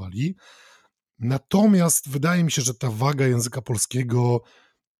wyemigrowali. Natomiast wydaje mi się, że ta waga języka polskiego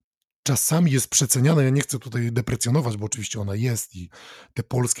czasami jest przeceniana. Ja nie chcę tutaj deprecjonować, bo oczywiście ona jest i te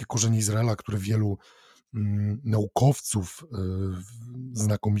polskie korzenie Izraela, które wielu naukowców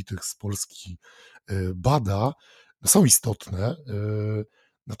znakomitych z Polski bada, są istotne.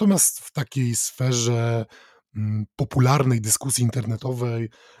 Natomiast w takiej sferze popularnej dyskusji internetowej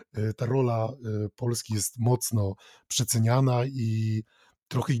ta rola Polski jest mocno przeceniana i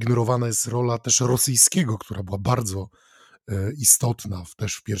trochę ignorowana jest rola też rosyjskiego, która była bardzo istotna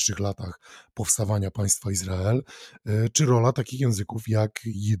też w pierwszych latach powstawania państwa Izrael, czy rola takich języków jak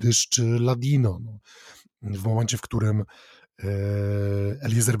jidysz czy ladino. No, w momencie, w którym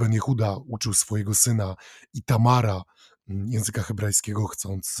Eliezer ben Jehuda uczył swojego syna Itamara języka hebrajskiego,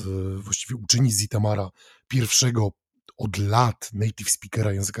 chcąc właściwie uczynić z Itamara pierwszego od lat native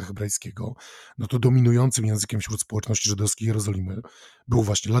speakera języka hebrajskiego, no to dominującym językiem wśród społeczności żydowskiej Jerozolimy był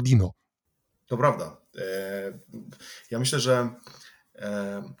właśnie ladino. To prawda. Ja myślę, że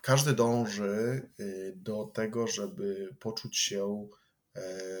każdy dąży do tego, żeby poczuć się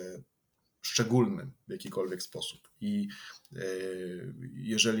szczególnym w jakikolwiek sposób. I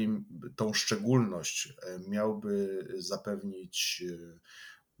jeżeli tą szczególność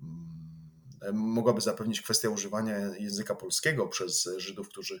mogłaby zapewnić kwestia używania języka polskiego przez Żydów,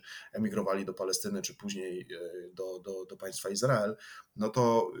 którzy emigrowali do Palestyny, czy później do państwa Izrael, no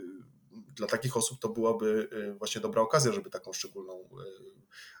to dla takich osób to byłaby właśnie dobra okazja, żeby taką szczególną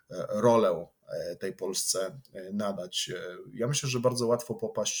rolę tej Polsce nadać. Ja myślę, że bardzo łatwo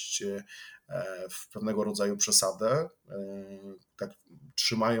popaść w pewnego rodzaju przesadę, tak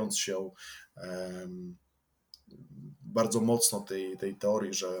trzymając się bardzo mocno tej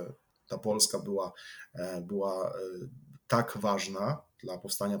teorii, że ta Polska była tak ważna dla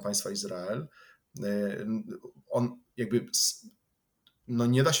powstania państwa Izrael.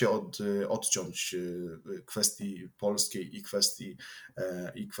 Nie da się odciąć kwestii polskiej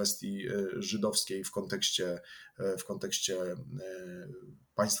i kwestii żydowskiej w kontekście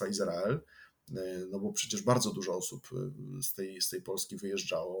państwa Izrael, no bo przecież bardzo dużo osób z tej Polski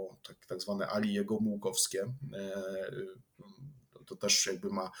wyjeżdżało, tak zwane Alije gomułkowskie, to też jakby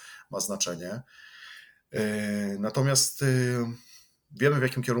ma znaczenie. Natomiast wiemy, w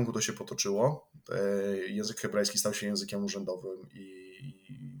jakim kierunku to się potoczyło. Język hebrajski stał się językiem urzędowym i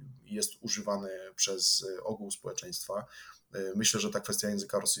jest używany przez ogół społeczeństwa. Myślę, że ta kwestia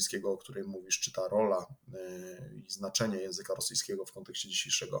języka rosyjskiego, o której mówisz, czy ta rola i znaczenie języka rosyjskiego w kontekście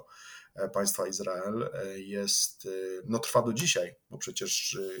dzisiejszego państwa Izrael trwa do dzisiaj, bo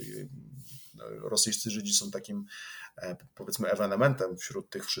przecież rosyjscy Żydzi są takim, powiedzmy, ewenementem wśród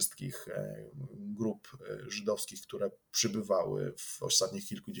tych wszystkich grup żydowskich, które przybywały w ostatnich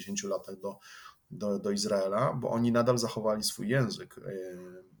kilkudziesięciu latach do Izraela, bo oni nadal zachowali swój język.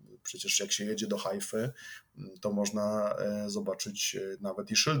 Przecież jak się jedzie do Hajfy, to można zobaczyć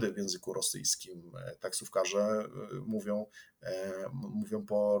nawet i szyldy w języku rosyjskim. Taksówkarze mówią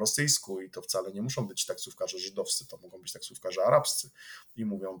po rosyjsku i to wcale nie muszą być taksówkarze żydowscy, to mogą być taksówkarze arabscy i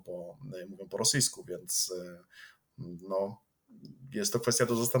mówią po rosyjsku, więc no, jest to kwestia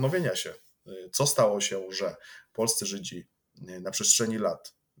do zastanowienia się. Co stało się, że polscy Żydzi na przestrzeni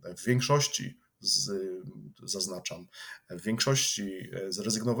lat w większości w większości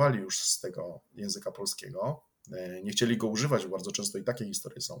zrezygnowali już z tego języka polskiego, nie chcieli go używać, bardzo często i takie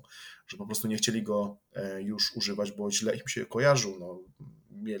historie są, że po prostu nie chcieli go już używać, bo źle im się kojarzył, no,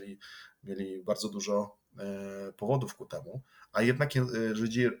 mieli bardzo dużo powodów ku temu, a jednak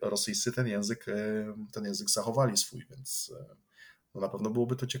Żydzi rosyjscy ten język zachowali swój, więc no, na pewno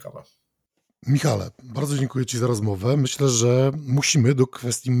byłoby to ciekawe. Michale, bardzo dziękuję Ci za rozmowę. Myślę, że musimy do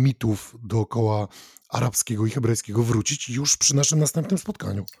kwestii mitów dookoła arabskiego i hebrajskiego wrócić już przy naszym następnym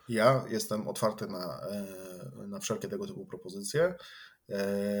spotkaniu. Ja jestem otwarty na wszelkie tego typu propozycje.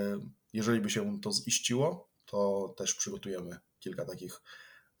 Jeżeli by się to ziściło, to też przygotujemy kilka takich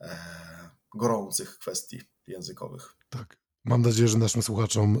gorących kwestii językowych. Tak. Mam nadzieję, że naszym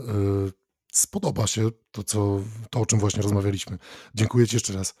słuchaczom spodoba się to, o czym właśnie rozmawialiśmy. Dziękuję Ci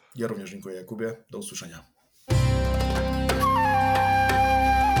jeszcze raz. Ja również dziękuję, Jakubie. Do usłyszenia.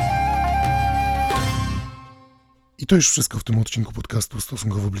 I to już wszystko w tym odcinku podcastu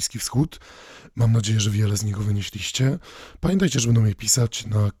Stosunkowo Bliski Wschód. Mam nadzieję, że wiele z niego wynieśliście. Pamiętajcie, żeby do mnie pisać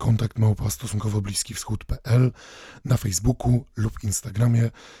na kontakt@stosunkowobliskiwschód.pl, na Facebooku lub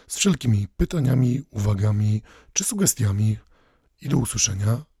Instagramie z wszelkimi pytaniami, uwagami czy sugestiami i do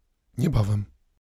usłyszenia niebawem.